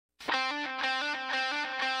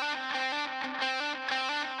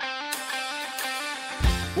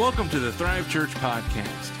Welcome to the Thrive Church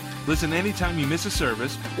Podcast. Listen anytime you miss a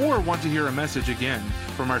service or want to hear a message again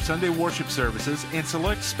from our Sunday worship services and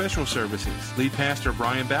select special services. Lead Pastor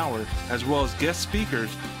Brian Bougher, as well as guest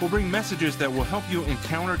speakers, will bring messages that will help you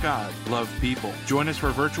encounter God, love people. Join us for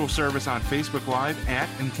a virtual service on Facebook Live at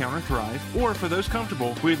Encounter Thrive, or for those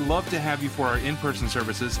comfortable, we'd love to have you for our in-person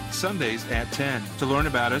services Sundays at 10. To learn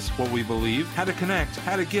about us, what we believe, how to connect,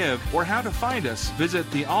 how to give, or how to find us, visit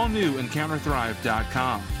the all-new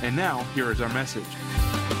EncounterThrive.com. And now, here is our message.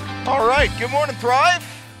 All right, good morning, Thrive.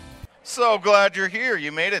 So glad you're here.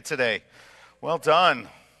 You made it today. Well done.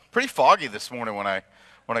 Pretty foggy this morning when I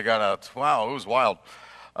got out. Wow, it was wild.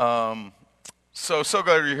 So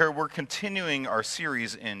glad you're here. We're continuing our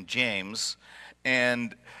series in James,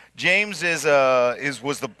 and James was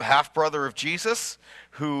the half brother of Jesus,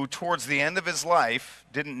 who towards the end of his life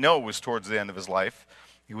didn't know it was towards the end of his life.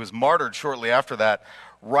 He was martyred shortly after that.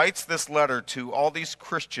 Writes this letter to all these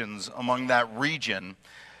Christians among that region.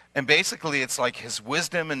 And basically, it's like his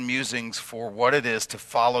wisdom and musings for what it is to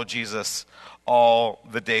follow Jesus all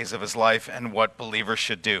the days of his life and what believers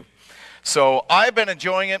should do. So I've been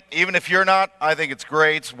enjoying it. Even if you're not, I think it's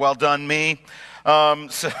great. Well done, me.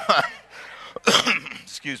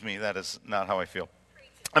 Excuse me, that is not how I feel.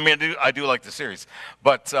 I mean, I do like the series.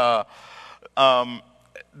 But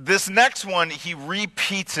this next one, he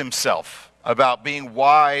repeats himself about being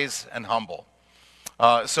wise and humble.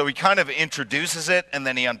 So he kind of introduces it, and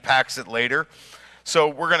then he unpacks it later. So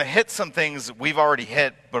we're going to hit some things we've already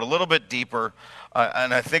hit, but a little bit deeper,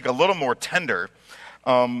 and I think a little more tender.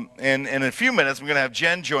 And in a few minutes, I'm going to have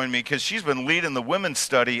Jen join me, because she's been leading the women's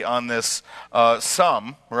study on this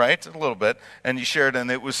right? A little bit. And you shared, and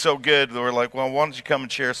it was so good. They were like, well, why don't you come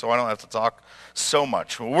and share so I don't have to talk so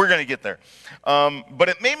much. Well, we're going to get there. But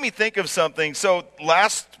it made me think of something. So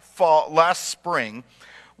last spring,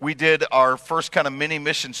 we did our first kind of mini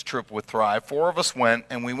missions trip with Thrive. 4 of us went,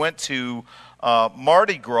 and we went to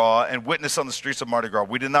Mardi Gras and witnessed on the streets of Mardi Gras.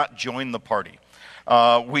 We did not join the party.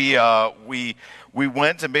 We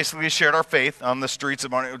went and basically shared our faith on the streets of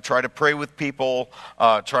Mardi Gras, try to pray with people,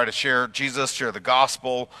 try to share Jesus, share the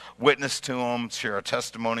gospel, witness to them, share our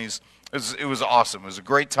testimonies. It was awesome. It was a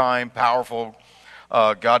great time, powerful.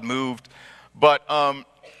 God moved. But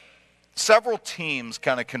several teams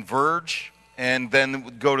kind of converge and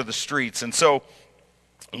then go to the streets. And so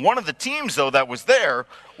one of the teams, though, that was there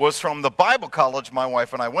was from the Bible college my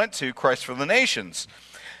wife and I went to, Christ for the Nations.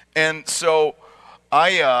 And so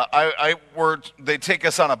they take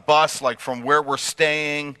us on a bus, like from where we're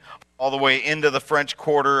staying all the way into the French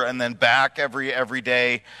Quarter and then back every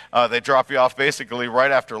day. They drop you off basically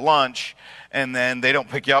right after lunch, and then they don't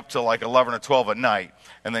pick you up till like 11 or 12 at night.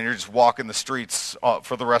 And then you're just walking the streets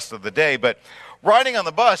for the rest of the day. But riding on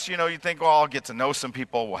the bus, you think, well, I'll get to know some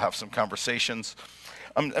people. We'll have some conversations.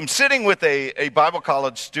 I'm sitting with a Bible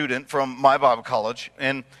college student from my Bible college,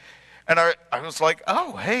 and I was like,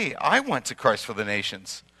 oh, hey, I went to Christ for the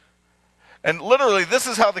Nations. And literally, this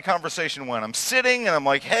is how the conversation went. I'm sitting, and I'm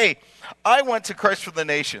like, hey, I went to Christ for the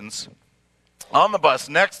Nations on the bus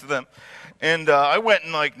next to them. And I went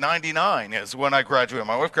in like 99 is when I graduated.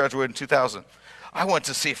 My wife graduated in 2000. I went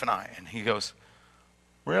to CFNI. And he goes,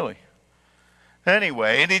 really?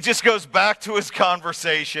 Anyway, and he just goes back to his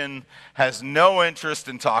conversation, has no interest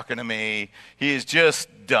in talking to me. He is just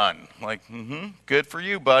done. Like, good for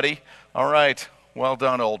you, buddy. All right, well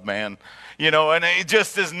done, old man. And he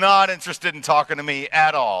just is not interested in talking to me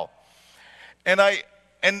at all. And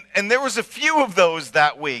there was a few of those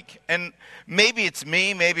that week. And maybe it's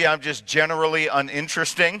me, maybe I'm just generally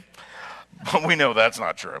uninteresting. But we know that's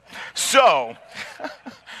not true. So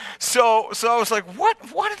I was like, what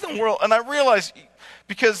in the world? And I realized,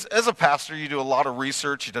 because as a pastor, you do a lot of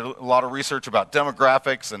research. You do a lot of research about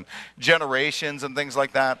demographics and generations and things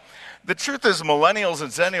like that. The truth is, millennials and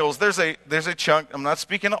zennials, there's a chunk, I'm not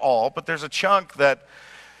speaking to all, but there's a chunk that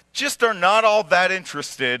just are not all that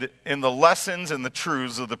interested in the lessons and the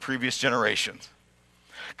truths of the previous generations.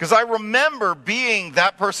 Because I remember being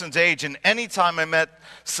that person's age, and any time I met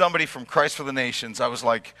somebody from Christ for the Nations, I was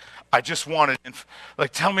like, I just wanted,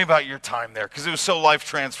 tell me about your time there, because it was so life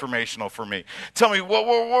transformational for me. Tell me, what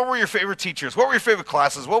were your favorite teachers? What were your favorite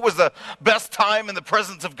classes? What was the best time in the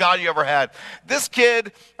presence of God you ever had? This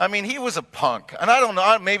kid, he was a punk, and I don't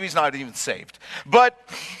know, maybe he's not even saved. But,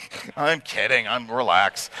 I'm kidding, I'm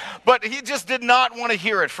relaxed. But he just did not want to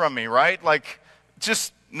hear it from me, right?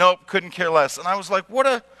 Nope, couldn't care less. And I was like, what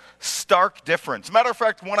a stark difference. Matter of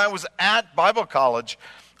fact, when I was at Bible college,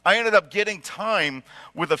 I ended up getting time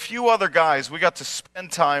with a few other guys. We got to spend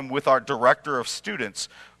time with our director of students,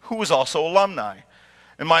 who was also alumni.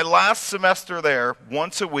 In my last semester there,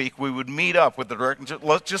 once a week, we would meet up with the director,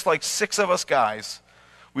 just like 6 of us guys.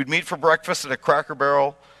 We'd meet for breakfast at a Cracker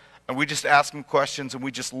Barrel, and we just ask him questions, and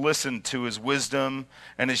we just listened to his wisdom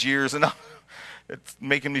and his years. And it's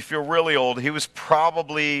making me feel really old. He was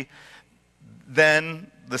probably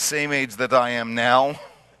then the same age that I am now,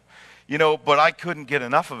 but I couldn't get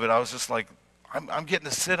enough of it. I was just like, I'm getting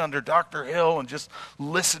to sit under Dr. Hill and just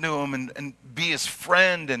listen to him and be his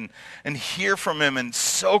friend and hear from him and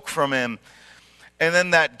soak from him. And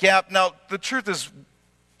then that gap. Now, the truth is,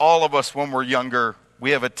 all of us, when we're younger,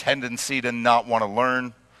 we have a tendency to not want to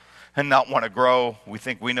learn and not want to grow. We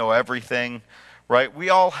think we know everything, right? We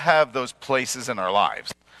all have those places in our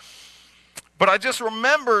lives. But I just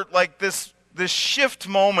remember like this shift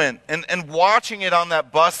moment and watching it on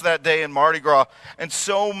that bus that day in Mardi Gras, and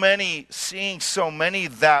seeing so many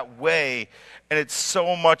that way, and it's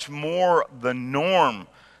so much more the norm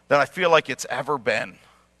than I feel like it's ever been.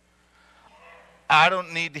 I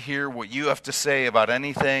don't need to hear what you have to say about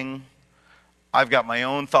anything. I've got my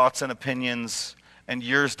own thoughts and opinions, and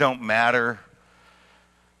yours don't matter.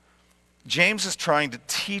 James is trying to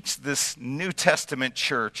teach this New Testament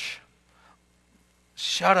church,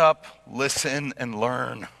 shut up, listen, and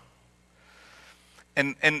learn.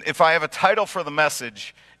 And if I have a title for the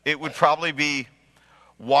message, it would probably be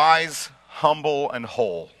Wise, Humble, and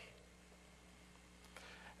Whole.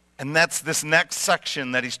 And that's this next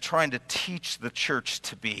section that he's trying to teach the church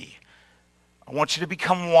to be. I want you to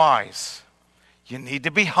become wise. You need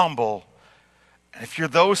to be humble. And if you're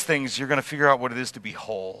those things, you're going to figure out what it is to be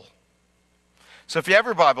whole. So if you have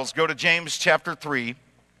your Bibles, go to James chapter 3,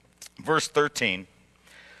 verse 13.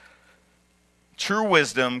 True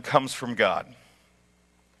wisdom comes from God.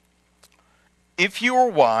 If you are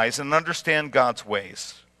wise and understand God's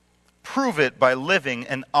ways, prove it by living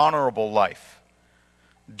an honorable life,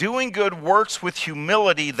 doing good works with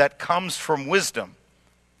humility that comes from wisdom.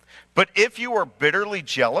 But if you are bitterly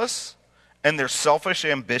jealous and there's selfish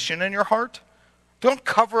ambition in your heart, don't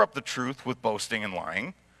cover up the truth with boasting and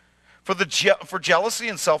lying. For jealousy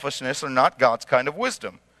and selfishness are not God's kind of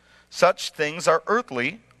wisdom. Such things are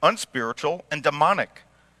earthly, unspiritual, and demonic.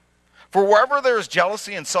 For wherever there is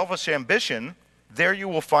jealousy and selfish ambition, there you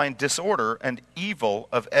will find disorder and evil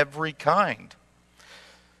of every kind.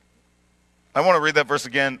 I want to read that verse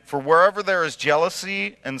again. For wherever there is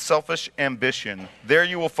jealousy and selfish ambition, there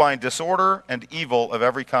you will find disorder and evil of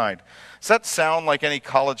every kind. Does that sound like any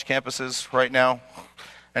college campuses right now?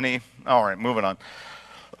 All right, moving on.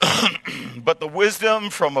 But the wisdom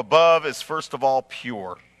from above is first of all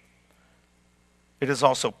pure. It is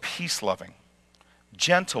also peace-loving,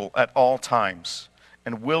 gentle at all times,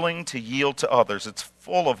 and willing to yield to others. It's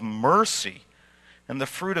full of mercy and the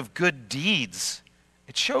fruit of good deeds.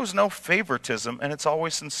 It shows no favoritism, and it's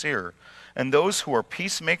always sincere. And those who are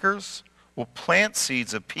peacemakers will plant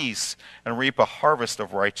seeds of peace and reap a harvest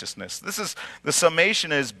of righteousness. The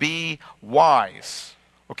summation is be wise,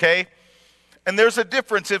 okay? And there's a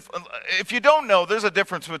difference. If you don't know, there's a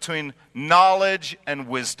difference between knowledge and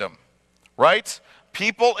wisdom, right?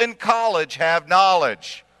 People in college have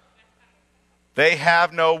knowledge. They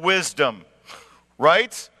have no wisdom,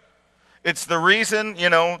 right? It's the reason,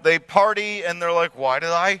 they party and they're like, why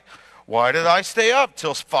did I stay up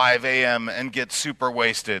till 5 a.m. and get super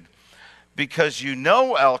wasted? Because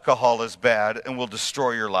alcohol is bad and will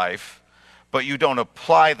destroy your life, but you don't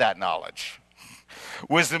apply that knowledge.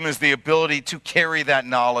 Wisdom is the ability to carry that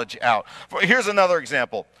knowledge out. Here's another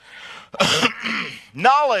example.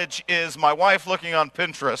 Knowledge is my wife looking on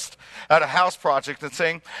Pinterest at a house project and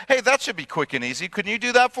saying, hey, that should be quick and easy. Couldn't you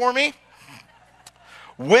do that for me?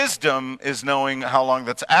 Wisdom is knowing how long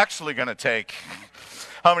that's actually going to take,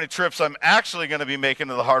 how many trips I'm actually going to be making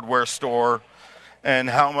to the hardware store, and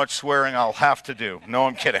how much swearing I'll have to do. No,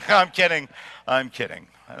 I'm kidding. I'm kidding.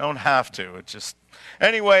 I don't have to. It's just,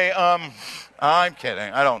 anyway, I'm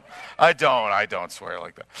kidding. I don't swear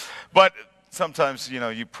like that. But sometimes,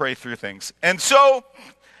 you pray through things. And so,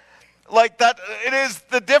 like that, it is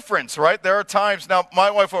the difference, right? There are times, now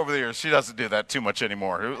my wife over the years, she doesn't do that too much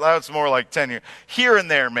anymore. That's more like 10 years, here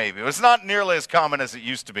and there maybe. It's not nearly as common as it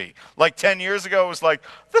used to be. Like 10 years ago, it was like,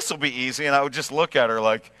 this will be easy. And I would just look at her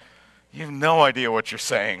like, you have no idea what you're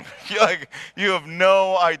saying. You have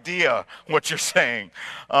no idea what you're saying.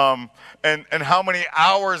 And how many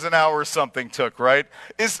hours and hours something took, right?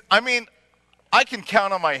 I can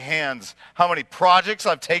count on my hands how many projects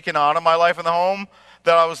I've taken on in my life in the home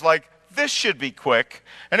that I was like, this should be quick.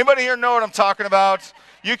 Anybody here know what I'm talking about?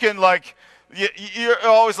 You can You're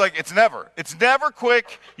always like, it's never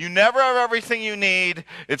quick. You never have everything you need.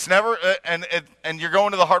 It's never, and you're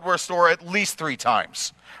going to the hardware store at least 3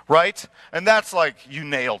 times, right? And that's like, you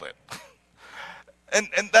nailed it.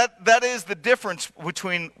 And that is the difference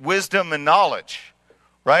between wisdom and knowledge,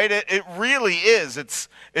 right? It really is. It's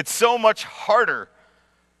so much harder.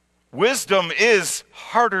 Wisdom is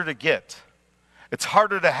harder to get. It's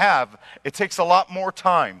harder to have. It takes a lot more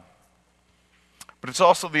time. But it's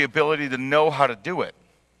also the ability to know how to do it.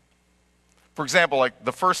 For example, like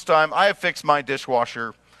the first time, I have fixed my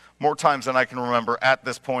dishwasher more times than I can remember at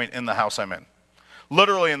this point in the house I'm in.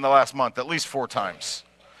 Literally in the last month, at least 4 times.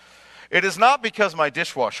 It is not because my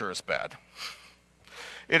dishwasher is bad.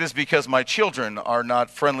 It is because my children are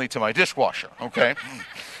not friendly to my dishwasher, okay?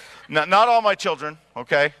 Not all my children,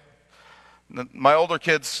 okay? My older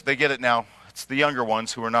kids, they get it now. It's the younger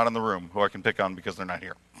ones who are not in the room, who I can pick on because they're not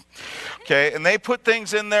here. Okay, and they put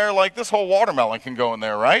things in there like this whole watermelon can go in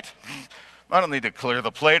there, right? I don't need to clear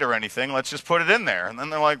the plate or anything. Let's just put it in there. And then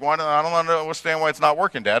they're like, I don't understand why it's not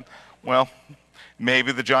working, Dad. Well,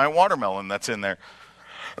 maybe the giant watermelon that's in there.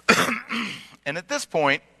 And at this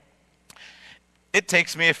point, it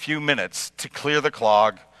takes me a few minutes to clear the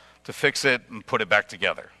clog, to fix it, and put it back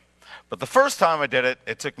together. But the first time I did it,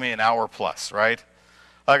 it took me an hour plus, right?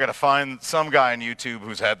 I got to find some guy on YouTube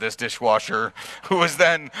who's had this dishwasher, who has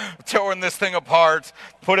then torn this thing apart,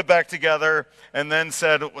 put it back together, and then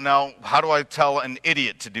said, now, how do I tell an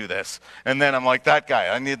idiot to do this? And then I'm like, that guy.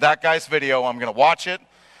 I need that guy's video. I'm going to watch it.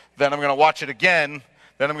 Then I'm going to watch it again.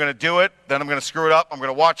 Then I'm going to do it. Then I'm going to screw it up. I'm going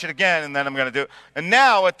to watch it again, and then I'm going to do it. And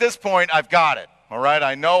now, at this point, I've got it. All right?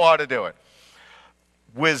 I know how to do it.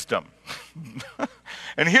 Wisdom.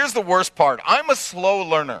 And here's the worst part. I'm a slow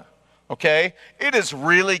learner. Okay? It is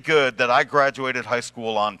really good that I graduated high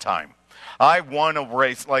school on time. I won a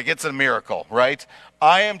race, like it's a miracle, right?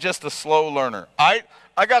 I am just a slow learner. I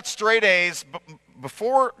got straight A's.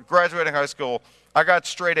 Before graduating high school, I got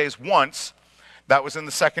straight A's once. That was in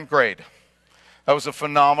the 2nd grade. That was a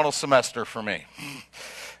phenomenal semester for me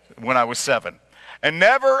when I was 7. And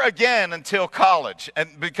never again until college.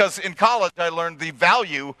 And because in college, I learned the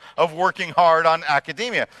value of working hard on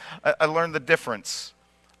academia. I learned the difference.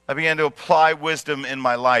 I began to apply wisdom in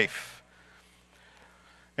my life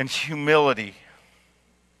and humility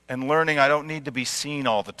and learning I don't need to be seen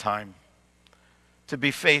all the time, to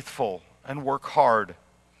be faithful and work hard,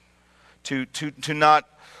 to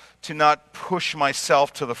not push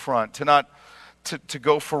myself to the front, to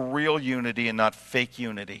go for real unity and not fake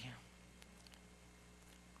unity.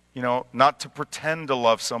 You know, not to pretend to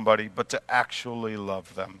love somebody, but to actually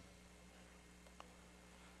love them.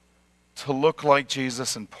 To look like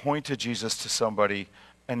Jesus and point to Jesus to somebody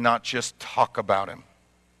and not just talk about him.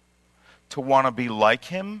 To want to be like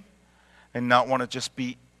him and not want to just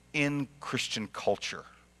be in Christian culture.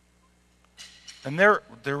 And there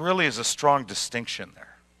really is a strong distinction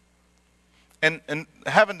there. And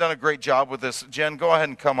haven't done a great job with this. Jen, go ahead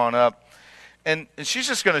and come on up. And she's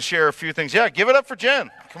just going to share a few things. Yeah, give it up for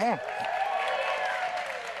Jen. Come on.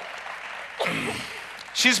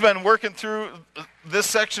 She's been working through this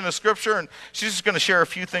section of Scripture, and she's just going to share a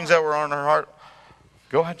few things that were on her heart.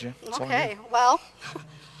 Go ahead, Jen. Okay, well,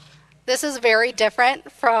 this is very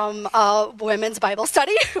different from a women's Bible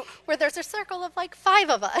study, where there's a circle of like 5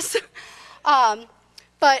 of us.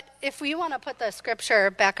 But if we want to put the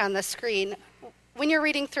Scripture back on the screen, when you're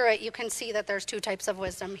reading through it, you can see that there's 2 types of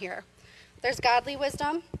wisdom here. There's godly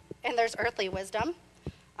wisdom, and there's earthly wisdom.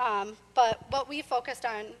 But what we focused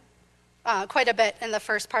on quite a bit in the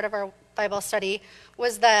first part of our Bible study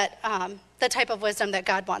was that the type of wisdom that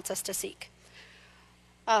God wants us to seek.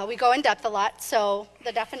 We go in depth a lot, so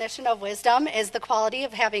the definition of wisdom is the quality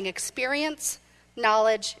of having experience,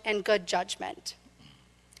 knowledge, and good judgment.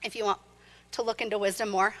 If you want to look into wisdom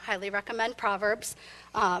more, highly recommend Proverbs.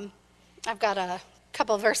 I've got a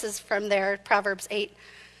couple verses from there. Proverbs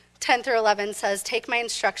 8:10 through 11 says, "Take my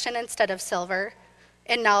instruction instead of silver,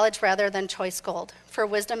 and knowledge rather than choice gold, for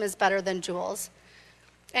wisdom is better than jewels,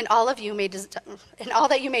 and all that you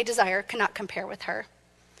may desire cannot compare with her."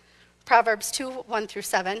 Proverbs 2:1 through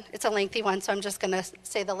 7. It's a lengthy one, so I'm just going to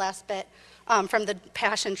say the last bit from the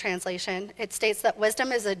Passion Translation. It states that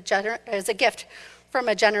wisdom is a gift from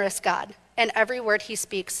a generous God, and every word he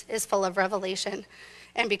speaks is full of revelation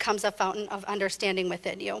and becomes a fountain of understanding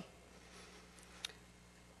within you.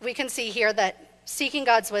 We can see here that seeking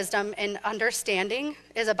God's wisdom and understanding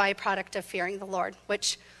is a byproduct of fearing the Lord,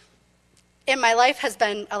 which in my life has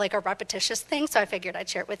been like a repetitious thing, so I figured I'd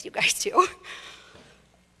share it with you guys too.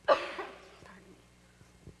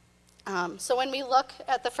 So when we look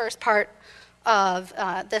at the first part of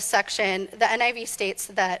this section, the NIV states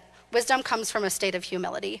that wisdom comes from a state of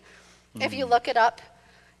humility. If you look it up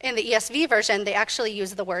in the ESV version, they actually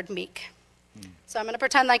use the word meek. So I'm going to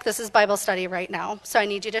pretend like this is Bible study right now. So I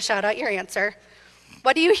need you to shout out your answer.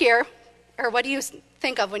 What do you hear, or what do you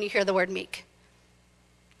think of when you hear the word meek?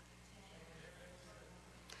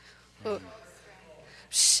 Ooh.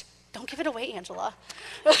 Shh, don't give it away, Angela.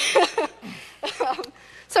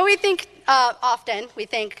 So we think often, we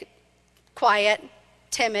think quiet,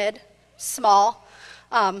 timid, small.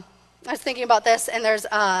 I was thinking about this, and there's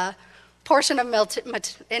a portion of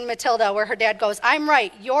in Matilda where her dad goes, I'm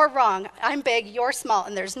right, you're wrong, I'm big, you're small,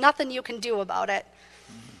 and there's nothing you can do about it.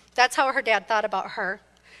 That's how her dad thought about her.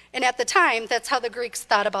 And at the time, that's how the Greeks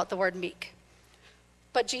thought about the word meek.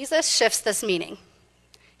 But Jesus shifts this meaning.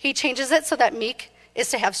 He changes it so that meek is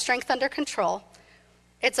to have strength under control.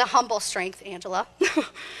 It's a humble strength, Angela,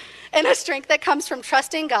 and a strength that comes from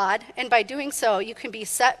trusting God, and by doing so, you can be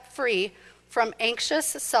set free from anxious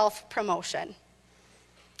self-promotion.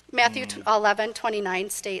 Matthew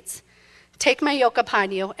 11:29 states, take my yoke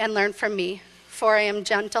upon you and learn from me, for I am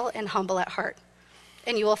gentle and humble at heart,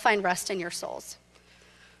 and you will find rest in your souls.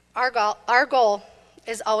 Our goal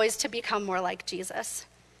is always to become more like Jesus.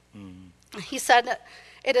 He said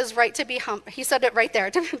it is right to be he said it right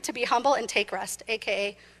there, to be humble and take rest,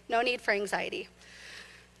 aka no need for anxiety.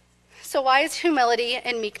 So why is humility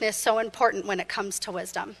and meekness so important when it comes to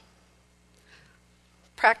wisdom?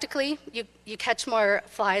 Practically, you catch more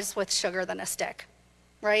flies with sugar than a stick,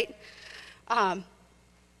 right? I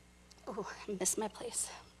missed my place.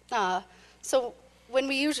 So when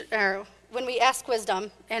we ask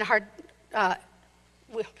wisdom in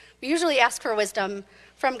we usually ask for wisdom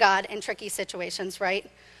from God in tricky situations, right?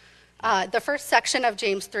 The first section of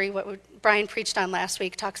James 3, what Brian preached on last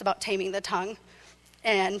week, talks about taming the tongue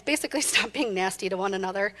and basically stop being nasty to one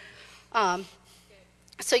another.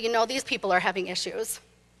 So these people are having issues,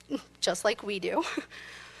 just like we do.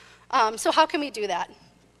 So how can we do that?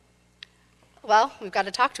 Well, we've got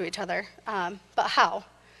to talk to each other. But how?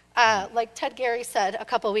 Like Ted Gary said a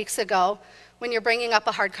couple weeks ago, when you're bringing up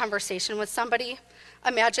a hard conversation with somebody,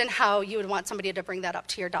 imagine how you would want somebody to bring that up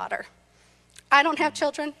to your daughter. I don't have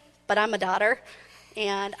children, but I'm a daughter,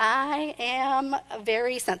 and I am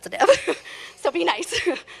very sensitive, so be nice.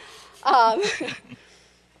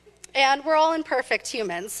 And we're all imperfect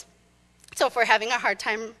humans. So if we're having a hard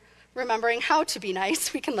time remembering how to be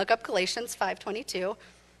nice, we can look up Galatians 5:22.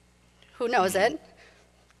 Who knows it?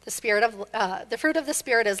 The fruit of the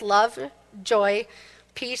Spirit is love, joy,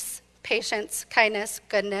 peace, patience, kindness,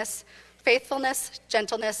 goodness, faithfulness,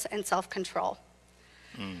 gentleness, and self-control.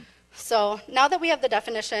 So now that we have the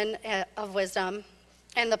definition of wisdom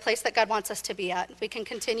and the place that God wants us to be at, we can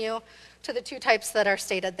continue to the two types that are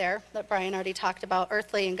stated there that Brian already talked about,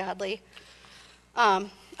 earthly and godly.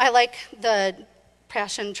 I like the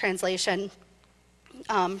Passion Translation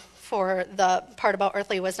for the part about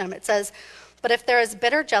earthly wisdom. It says, but if there is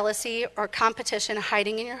bitter jealousy or competition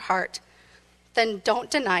hiding in your heart, then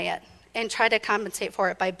don't deny it and try to compensate for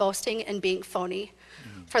it by boasting and being phony.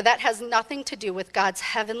 For that has nothing to do with God's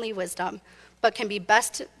heavenly wisdom, but can be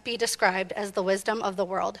best be described as the wisdom of the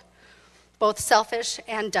world, both selfish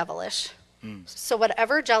and devilish. So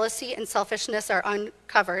whatever jealousy and selfishness are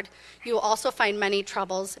uncovered, you will also find many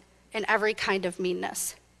troubles and every kind of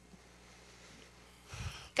meanness.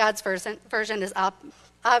 God's version is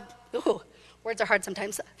words are hard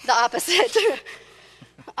sometimes. The opposite.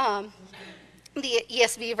 The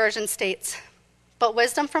ESV version states, but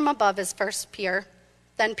wisdom from above is first pure,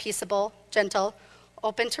 then peaceable, gentle,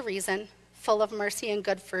 open to reason, full of mercy and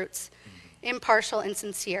good fruits, impartial and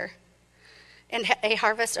sincere. And a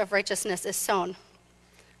harvest of righteousness is sown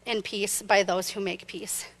in peace by those who make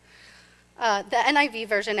peace. The NIV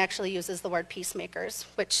version actually uses the word peacemakers,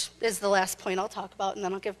 which is the last point I'll talk about, and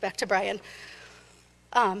then I'll give back to Brian.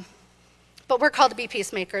 But we're called to be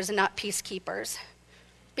peacemakers and not peacekeepers.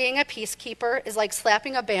 Being a peacekeeper is like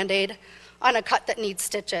slapping a Band-Aid on a cut that needs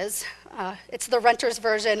stitches. It's the renter's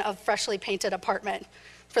version of freshly painted apartment.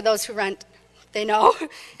 For those who rent, they know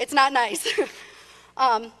it's not nice.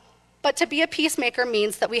 But to be a peacemaker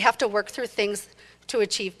means that we have to work through things to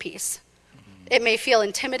achieve peace. It may feel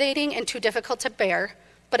intimidating and too difficult to bear,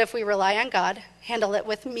 but if we rely on God, handle it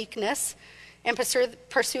with meekness, and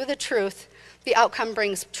pursue the truth, the outcome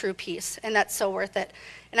brings true peace, and that's so worth it.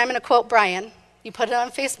 And I'm going to quote Brian. You put it on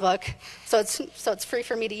Facebook, so it's free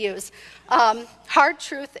for me to use. Hard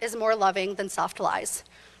truth is more loving than soft lies.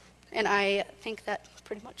 And I think that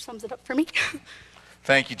pretty much sums it up for me.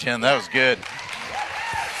 Thank you, Jen. That was good.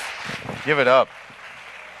 Give it up.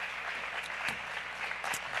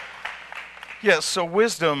 Yeah, so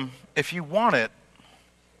wisdom, if you want it,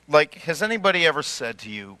 Like, has anybody ever said to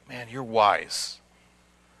you, man, you're wise?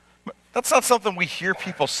 That's not something we hear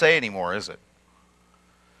people say anymore, is it?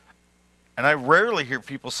 And I rarely hear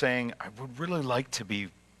people saying, I would really like to be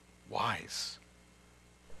wise.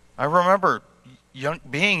 I remember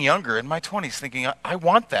being younger in my 20s thinking, I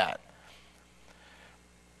want that.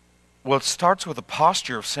 Well, it starts with a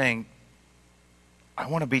posture of saying, I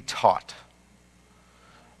want to be taught.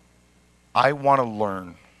 I want to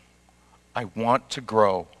learn. I want to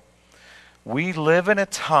grow. We live in a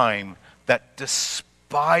time that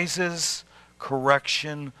despises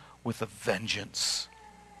correction with a vengeance.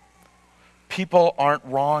 People aren't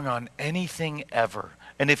wrong on anything ever.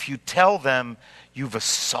 And if you tell them, you've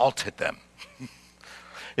assaulted them.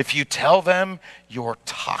 If you tell them, you're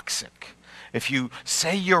toxic. If you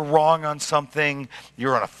say you're wrong on something,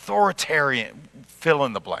 you're an authoritarian, fill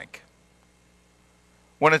in the blank.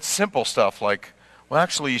 When it's simple stuff like, well,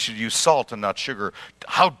 actually, you should use salt and not sugar.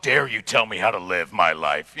 How dare you tell me how to live my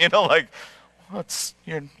life? You know, like, well,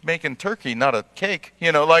 you're making turkey, not a cake.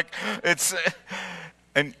 You know, like, it's,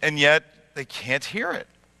 and yet they can't hear it.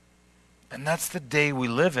 And that's the day we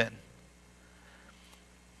live in.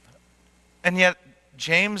 And yet,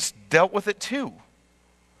 James dealt with it too.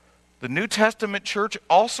 The New Testament church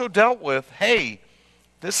also dealt with, hey,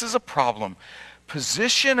 this is a problem.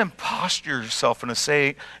 Position and posture yourself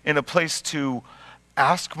in a place to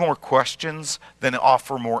ask more questions than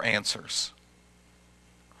offer more answers.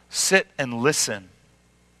 Sit and listen.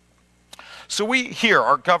 So we here,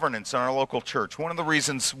 our governance in our local church, one of the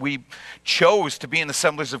reasons we chose to be an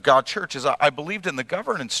Assemblies of God church is I believed in the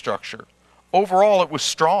governance structure. Overall, it was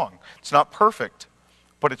strong. It's not perfect,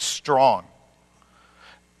 but it's strong.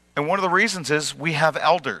 And one of the reasons is we have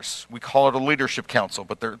elders. We call it a leadership council,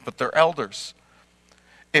 but they're elders.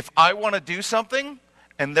 If I want to do something,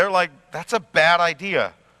 and they're like, that's a bad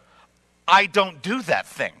idea, I don't do that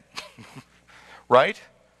thing. Right?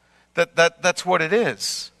 That's what it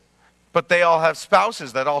is. But they all have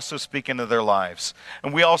spouses that also speak into their lives.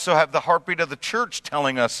 And we also have the heartbeat of the church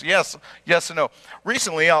telling us yes, yes and no.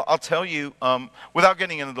 Recently, I'll tell you, without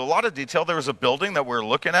getting into a lot of detail, there was a building that we're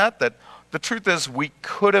looking at that the truth is we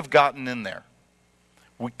could have gotten in there.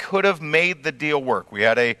 We could have made the deal work. We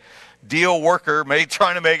had a deal worker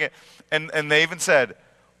trying to make it, and they even said,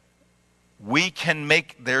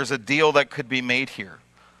 there's a deal that could be made here.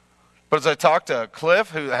 But as I talked to Cliff,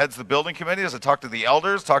 who heads the building committee, as I talked to the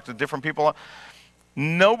elders, talked to different people,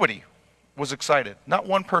 nobody was excited. Not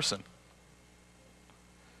one person.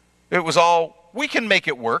 It was all, we can make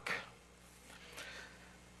it work.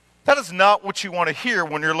 That is not what you want to hear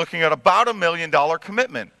when you're looking at about $1 million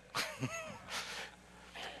commitment.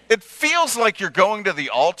 It feels like you're going to the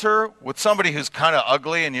altar with somebody who's kind of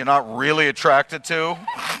ugly and you're not really attracted to.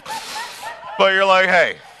 But you're like,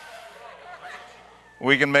 hey,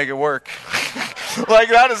 we can make it work. Like,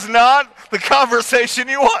 that is not the conversation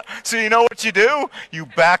you want. So you know what you do? You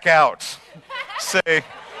back out. Say,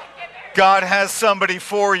 God has somebody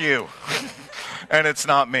for you. And it's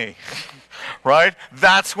not me. Right?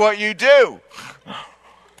 That's what you do.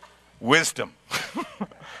 Wisdom.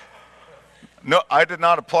 No, I did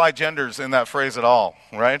not apply genders in that phrase at all,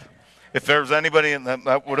 right? If there was anybody,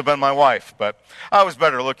 that would have been my wife, but I was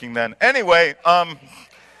better looking then. Anyway,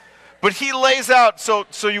 but he lays out, so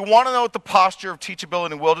you want to know what the posture of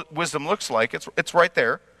teachability and wisdom looks like. It's right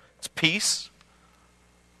there. It's peace.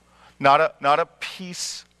 Not a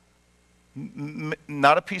peacekeeper,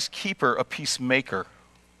 a peacemaker.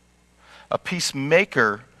 A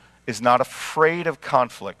peacemaker is not afraid of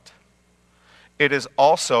conflict. It is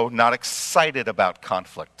also not excited about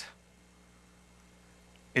conflict.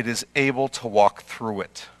 It is able to walk through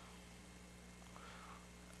it.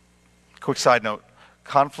 Quick side note,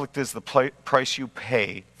 conflict is the price you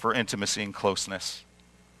pay for intimacy and closeness.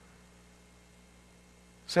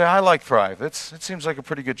 Say, I like Thrive. It seems like a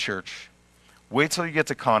pretty good church. Wait till you get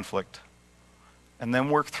to conflict, and then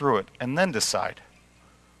work through it, and then decide.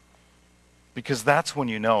 Because that's when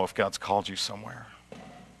you know if God's called you somewhere.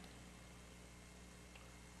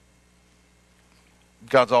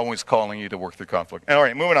 God's always calling you to work through conflict. All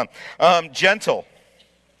right, moving on. Gentle.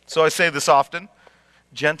 So I say this often.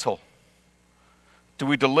 Gentle. Do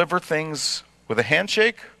we deliver things with a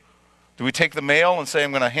handshake? Do we take the mail and say,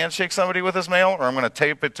 I'm going to handshake somebody with this mail, or I'm going to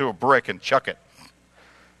tape it to a brick and chuck it?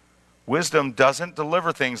 Wisdom doesn't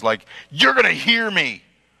deliver things like, you're going to hear me.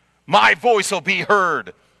 My voice will be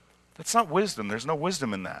heard. That's not wisdom. There's no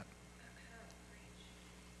wisdom in that.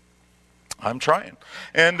 I'm trying.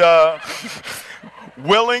 And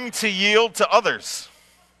willing to yield to others.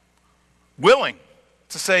 Willing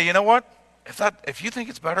to say, you know what? If you think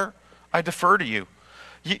it's better, I defer to you.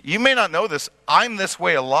 You may not know this. I'm this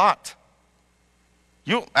way a lot.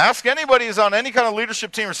 You ask anybody who's on any kind of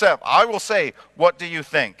leadership team or staff, I will say, what do you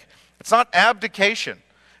think? It's not abdication.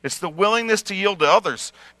 It's the willingness to yield to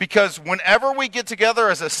others. Because whenever we get together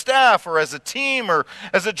as a staff or as a team or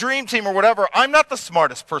as a dream team or whatever, I'm not the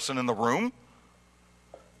smartest person in the room.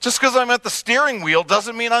 Just because I'm at the steering wheel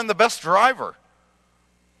doesn't mean I'm the best driver.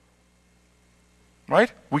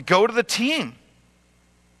 Right? We go to the team.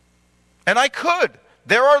 And I could.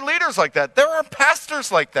 There are leaders like that. There are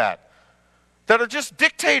pastors like that are just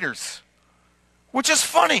dictators. Which is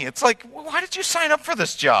funny. It's like, why did you sign up for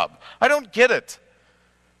this job? I don't get it.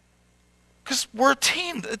 Because we're a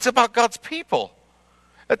team. It's about God's people.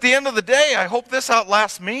 At the end of the day, I hope this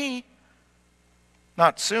outlasts me.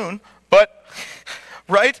 Not soon, but,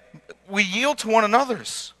 right? We yield to one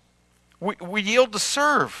another's. We yield to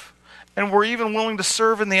serve. And we're even willing to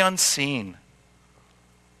serve in the unseen.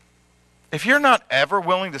 If you're not ever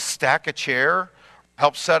willing to stack a chair,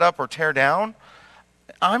 help set up or tear down,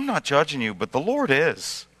 I'm not judging you, but the Lord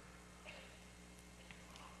is.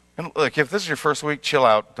 And look, if this is your first week, chill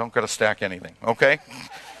out. Don't go to stack anything, okay?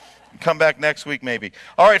 Come back next week maybe.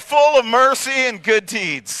 All right, full of mercy and good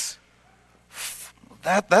deeds.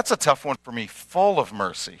 That's a tough one for me, full of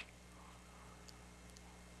mercy.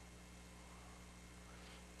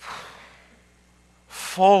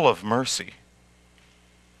 Full of mercy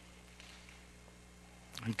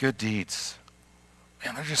and good deeds.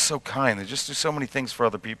 Man, they're just so kind. They just do so many things for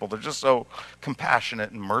other people. They're just so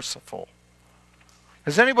compassionate and merciful.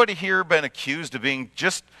 Has anybody here been accused of being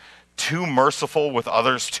just too merciful with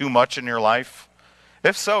others too much in your life?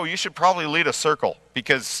 If so, you should probably lead a circle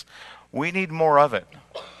because we need more of it.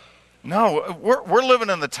 No, we're living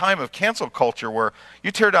in the time of cancel culture where you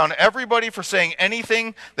tear down everybody for saying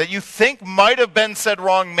anything that you think might have been said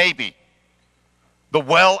wrong, maybe. The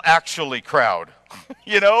well, actually crowd.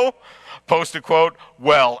 You know? Post a quote,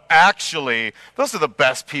 well, actually, those are the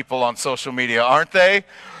best people on social media, aren't they?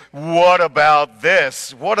 What about this?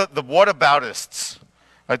 The whataboutists.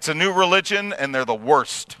 It's a new religion, and they're the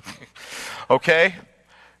worst. Okay?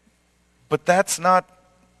 But that's not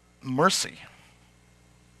mercy.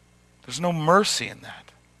 There's no mercy in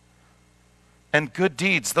that. And good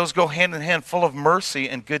deeds, those go hand in hand, full of mercy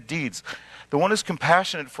and good deeds. The one who's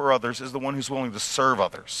compassionate for others is the one who's willing to serve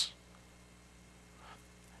others.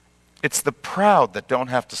 It's the proud that don't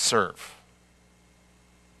have to serve.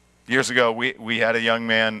 Years ago, we had a young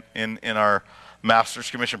man in our Master's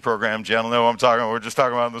Commission program. Jen will know what I'm talking about. We were just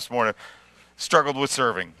talking about him this morning. Struggled with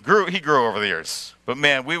serving. He grew over the years. But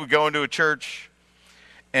man, we would go into a church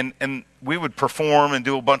and we would perform and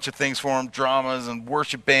do a bunch of things for him, dramas and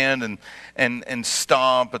worship band and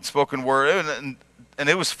stomp and spoken word. And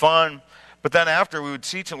it was fun. But then after, we would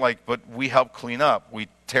teach him, but we help clean up. We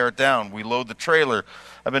tear it down. We load the trailer.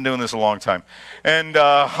 I've been doing this a long time. And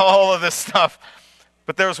all of this stuff.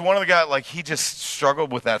 But there was one of the guys, he just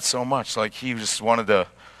struggled with that so much. He just wanted to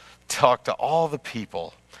talk to all the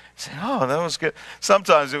people. Say, oh, that was good.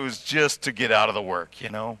 Sometimes it was just to get out of the work, you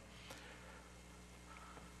know.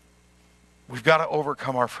 We've got to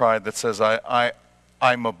overcome our pride that says,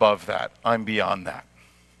 I'm above that. I'm beyond that.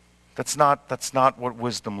 That's not what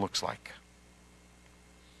wisdom looks like.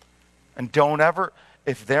 And don't ever,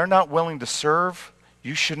 if they're not willing to serve,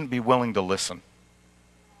 you shouldn't be willing to listen.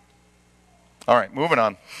 All right, moving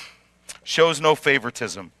on. Shows no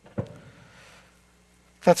favoritism.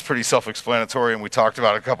 That's pretty self-explanatory, and we talked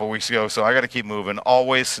about it a couple weeks ago, so I got to keep moving.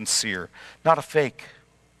 Always sincere, not a fake.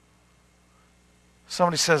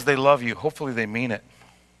 Somebody says they love you, hopefully they mean it.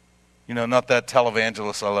 You know, not that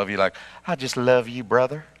televangelist, I love you, I just love you,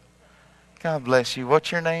 brother. God bless you.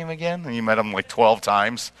 What's your name again? And you met him 12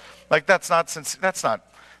 times. That's not,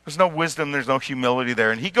 there's no wisdom, there's no humility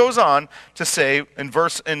there. And he goes on to say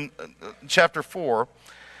in chapter 4,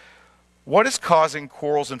 what is causing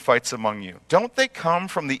quarrels and fights among you? Don't they come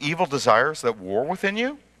from the evil desires that war within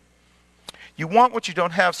you? You want what you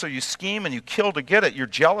don't have, so you scheme and you kill to get it. You're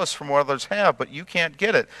jealous from what others have, but you can't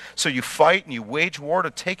get it. So you fight and you wage war to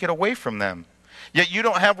take it away from them. Yet you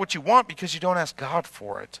don't have what you want because you don't ask God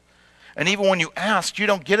for it. And even when you ask, you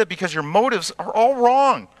don't get it because your motives are all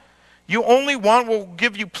wrong. You only want what will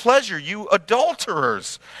give you pleasure, you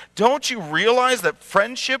adulterers. Don't you realize that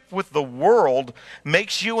friendship with the world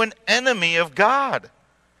makes you an enemy of God?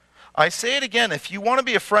 I say it again, if you want to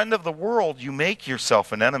be a friend of the world, you make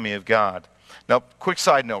yourself an enemy of God. Now, quick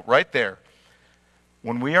side note, right there.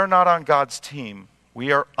 When we are not on God's team,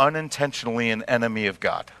 we are unintentionally an enemy of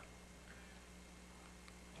God.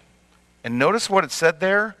 And notice what it said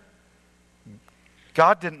there.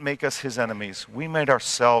 God didn't make us his enemies. We made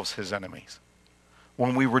ourselves his enemies.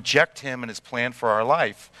 when we reject him and his plan for our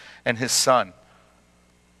life and his son.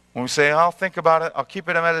 When we say, I'll think about it, I'll keep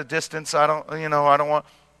it at a distance, I don't want,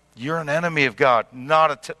 you're an enemy of God,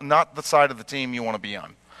 not the side of the team you want to be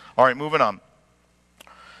on. All right, moving on.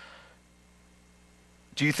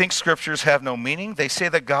 Do you think scriptures have no meaning? They say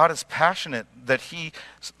that God is passionate, that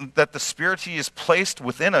the spirit he has placed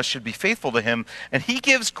within us should be faithful to him, and he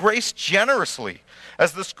gives grace generously.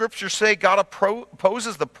 As the scriptures say, God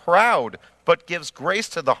opposes the proud, but gives grace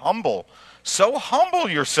to the humble. So humble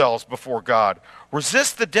yourselves before God.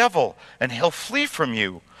 Resist the devil, and he'll flee from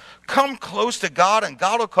you. Come close to God, and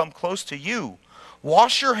God will come close to you.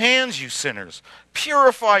 Wash your hands, you sinners.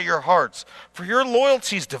 Purify your hearts, for your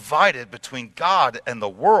loyalty is divided between God and the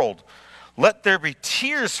world. Let there be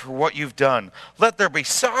tears for what you've done. Let there be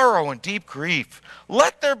sorrow and deep grief.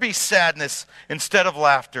 Let there be sadness instead of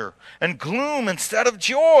laughter, and gloom instead of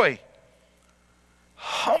joy.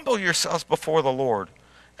 Humble yourselves before the Lord,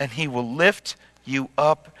 and he will lift you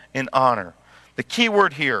up in honor. The key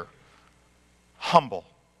word here, humble.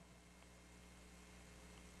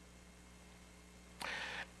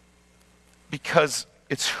 Because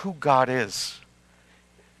it's who God is.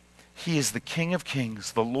 He is the King of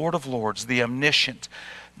Kings, the Lord of Lords, the omniscient,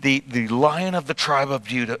 the Lion of the tribe of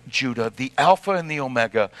Judah, the Alpha and the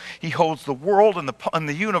Omega. He holds the world and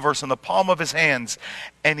the universe in the palm of his hands,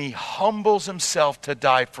 and he humbles himself to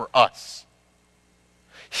die for us.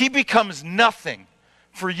 He becomes nothing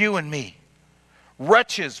for you and me.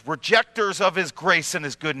 Wretches, rejectors of his grace and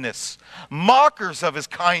his goodness, mockers of his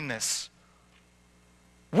kindness.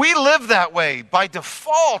 We live that way by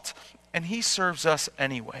default, and he serves us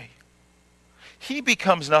anyway. He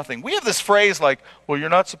becomes nothing. We have this phrase like, well, you're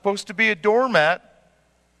not supposed to be a doormat.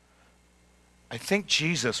 I think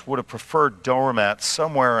Jesus would have preferred doormat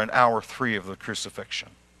somewhere in hour 3 of the crucifixion.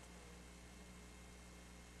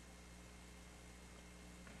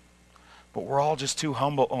 But we're all just too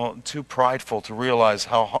humble, too prideful to realize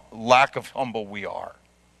how lack of humble we are.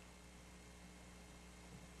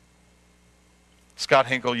 Scott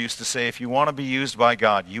Hinkle used to say, if you want to be used by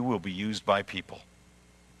God, you will be used by people.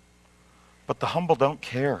 But the humble don't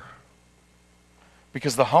care.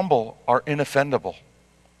 Because the humble are inoffendable.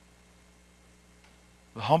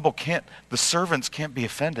 The servants can't be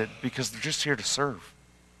offended because they're just here to serve.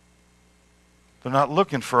 They're not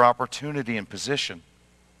looking for opportunity and position.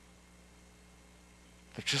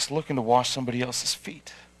 They're just looking to wash somebody else's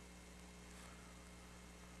feet.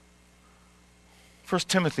 1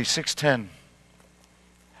 Timothy 6:10.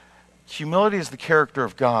 Humility is the character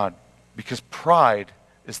of God, because pride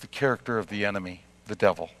is the character of the enemy, the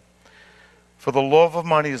devil. For the love of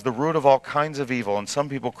money is the root of all kinds of evil, and some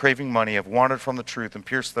people craving money have wandered from the truth and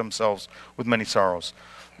pierced themselves with many sorrows.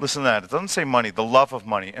 Listen to that. It doesn't say money, the love of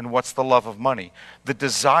money. And what's the love of money? The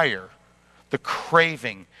desire, the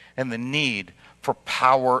craving, and the need for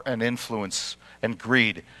power and influence and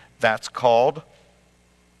greed. That's called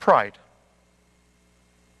pride.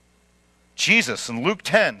 Jesus in Luke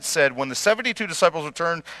 10 said, when the 72 disciples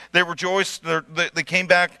returned, they rejoiced. They came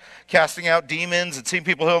back casting out demons and seeing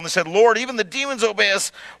people healed. And they said, Lord, even the demons obey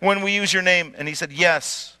us when we use your name. And he said,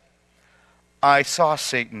 yes, I saw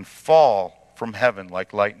Satan fall from heaven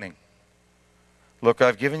like lightning. Look,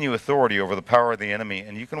 I've given you authority over the power of the enemy,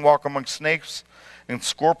 and you can walk among snakes and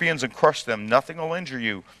scorpions and crush them. Nothing will injure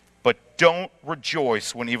you. But don't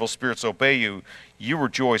rejoice when evil spirits obey you. You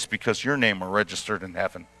rejoice because your name are registered in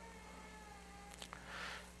heaven.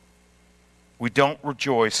 We don't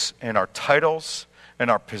rejoice in our titles,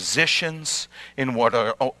 in our positions, in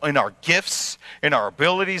our gifts, in our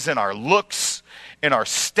abilities, in our looks, in our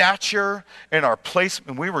stature, in our place.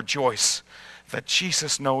 And we rejoice that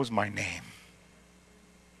Jesus knows my name.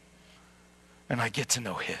 And I get to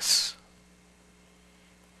know his.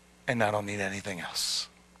 And I don't need anything else.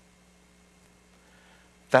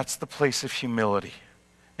 That's the place of humility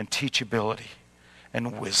and teachability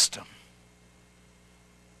and wisdom.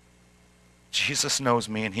 Jesus knows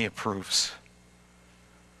me and he approves.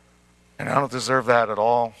 And I don't deserve that at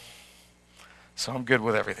all. So I'm good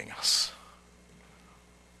with everything else.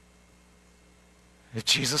 If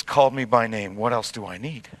Jesus called me by name, what else do I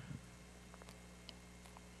need?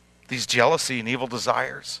 These jealousy and evil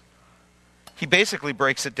desires. He basically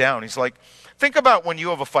breaks it down. He's like, think about when you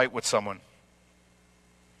have a fight with someone.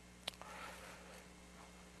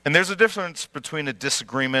 And there's a difference between a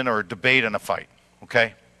disagreement or a debate and a fight,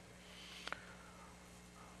 okay?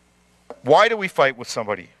 Why do we fight with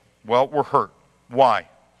somebody? Well, we're hurt. Why?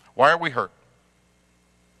 Why are we hurt?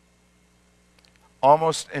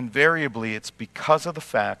 Almost invariably, it's because of the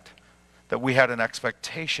fact that we had an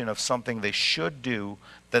expectation of something they should do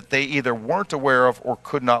that they either weren't aware of or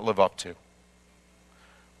could not live up to.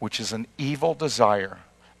 which is an evil desire,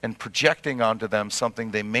 and projecting onto them something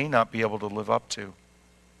they may not be able to live up to.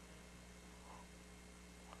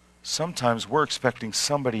 Sometimes we're expecting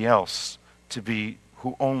somebody else to be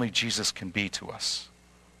who only Jesus can be to us.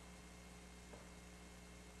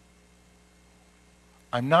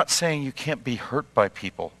 I'm not saying you can't be hurt by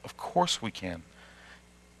people. Of course we can.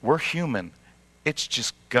 We're human. It's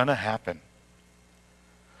just gonna happen.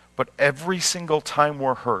 But every single time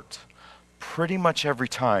we're hurt, pretty much every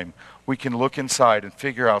time, we can look inside and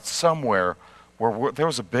figure out somewhere where there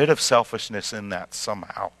was a bit of selfishness in that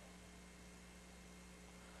somehow.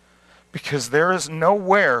 Because there is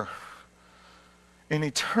nowhere in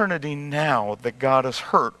eternity now that God is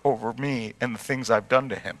hurt over me and the things I've done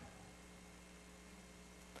to him.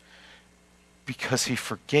 Because he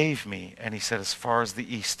forgave me, and he said, as far as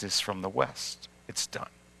the east is from the west, it's done.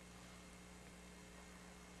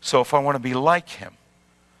 So if I want to be like him,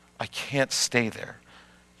 I can't stay there.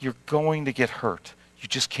 You're going to get hurt. You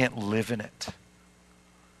just can't live in it.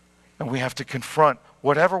 And we have to confront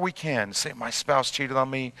whatever we can. Say, my spouse cheated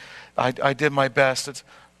on me. I did my best. It's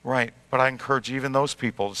right. But I encourage even those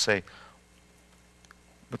people to say,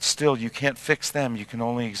 but still, you can't fix them. You can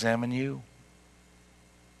only examine you.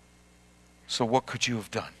 So what could you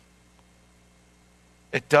have done?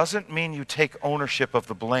 It doesn't mean you take ownership of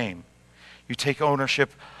the blame. You take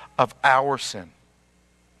ownership of our sin.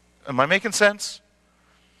 Am I making sense?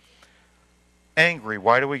 Angry.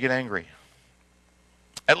 Why do we get angry?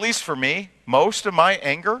 At least for me, most of my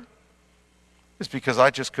anger is because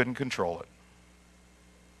I just couldn't control it.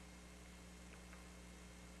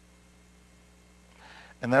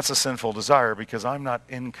 And that's a sinful desire because I'm not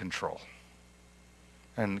in control.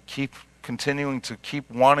 And continuing to keep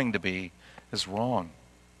wanting to be is wrong.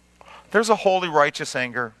 There's a holy, righteous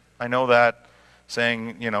anger. I know that.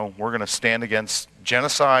 Saying, we're going to stand against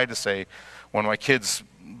genocide, to say, when my kids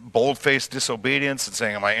bold-faced disobedience and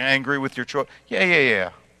saying, am I angry with your choice?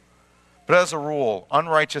 Yeah. But as a rule,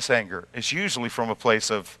 unrighteous anger is usually from a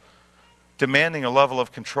place of demanding a level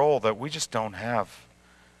of control that we just don't have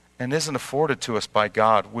and isn't afforded to us by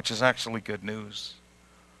God, which is actually good news.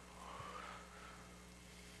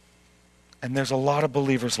 And there's a lot of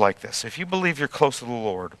believers like this. If you believe you're close to the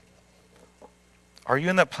Lord, are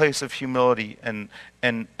you in that place of humility and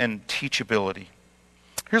teachability?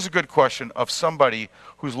 Here's a good question of somebody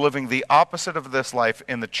who's living the opposite of this life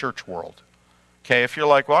in the church world. Okay, if you're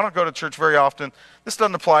like, well, I don't go to church very often, this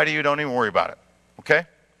doesn't apply to you, don't even worry about it. Okay?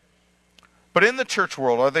 But in the church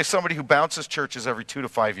world, are they somebody who bounces churches every 2 to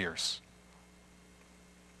 5 years?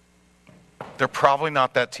 They're probably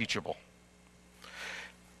not that teachable.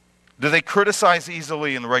 Do they criticize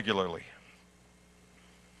easily and regularly?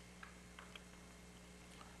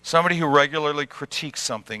 Somebody who regularly critiques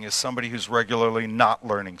something is somebody who's regularly not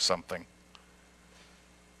learning something.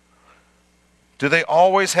 Do they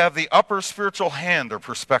always have the upper spiritual hand or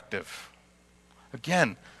perspective?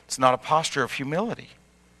 Again, it's not a posture of humility.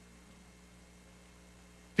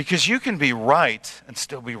 Because you can be right and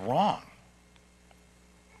still be wrong.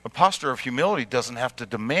 A posture of humility doesn't have to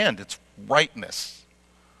demand its rightness.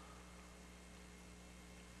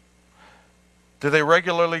 Do they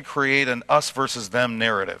regularly create an us versus them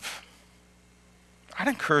narrative? I'd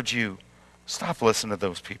encourage you, stop listening to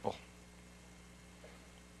those people.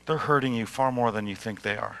 They're hurting you far more than you think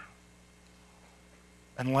they are.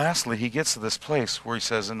 And lastly, he gets to this place where he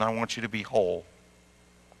says, and I want you to be whole.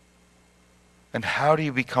 And how do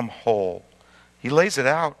you become whole? He lays it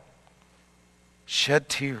out. Shed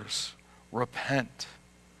tears. Repent.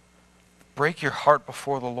 Break your heart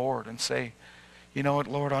before the Lord and say, you know what,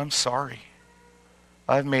 Lord, I'm sorry.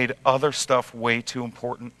 I've made other stuff way too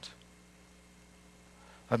important.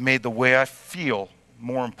 I've made the way I feel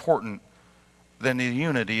more important than the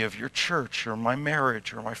unity of your church or my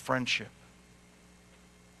marriage or my friendship.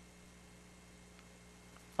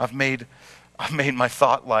 I've made my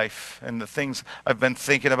thought life and the things I've been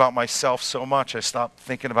thinking about myself so much, I stopped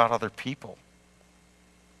thinking about other people.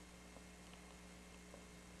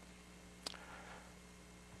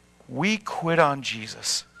 We quit on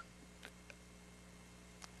Jesus.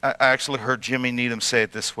 I actually heard Jimmy Needham say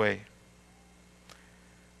it this way.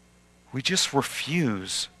 We just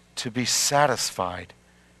refuse to be satisfied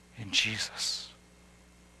in Jesus.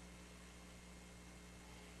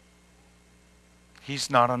 He's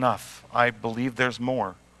not enough. I believe there's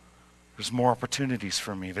more. There's more opportunities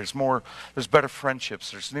for me. There's better friendships.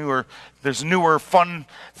 There's newer fun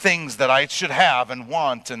things that I should have and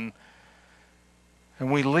want, and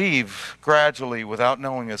we leave gradually without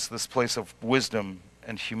knowing us this place of wisdom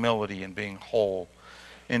and humility and being whole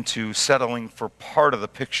into settling for part of the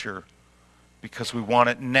picture because we want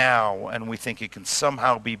it now and we think it can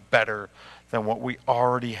somehow be better than what we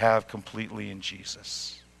already have completely in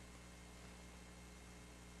Jesus.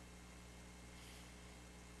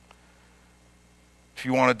 If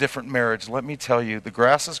you want a different marriage, let me tell you, the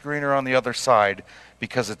grass is greener on the other side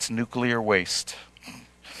because it's nuclear waste.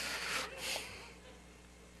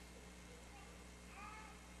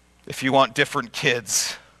 If you want different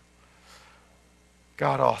kids,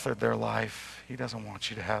 God authored their life. He doesn't want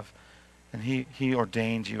you to have, and He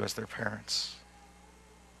ordained you as their parents.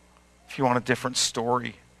 If you want a different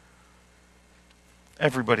story,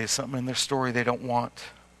 everybody has something in their story they don't want.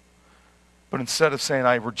 But instead of saying,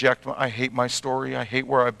 I hate my story, I hate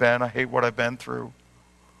where I've been, I hate what I've been through,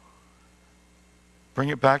 bring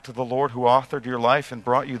it back to the Lord who authored your life and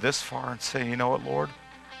brought you this far and say, you know what, Lord?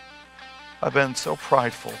 I've been so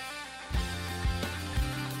prideful.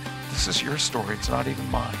 This is your story, it's not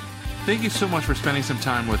even mine. Thank you so much for spending some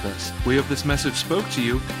time with us. We hope this message spoke to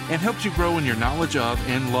you and helped you grow in your knowledge of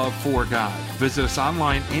and love for God. Visit us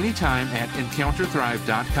online anytime at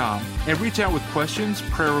EncounterThrive.com and reach out with questions,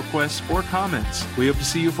 prayer requests, or comments. We hope to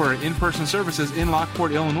see you for our in-person services in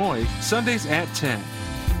Lockport, Illinois, Sundays at 10.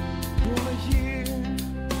 Wanna hear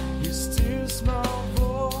your still small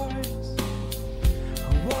voice.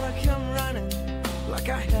 I wanna come running like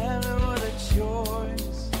I have no other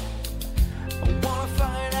choice. I wanna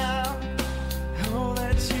find out all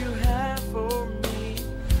that you have for me.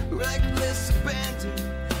 Reckless abandon,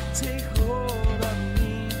 take hold of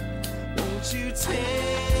me. Won't you take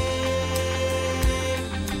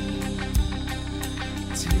me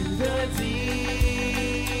to the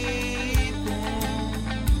deep end?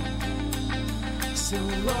 So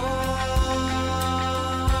long.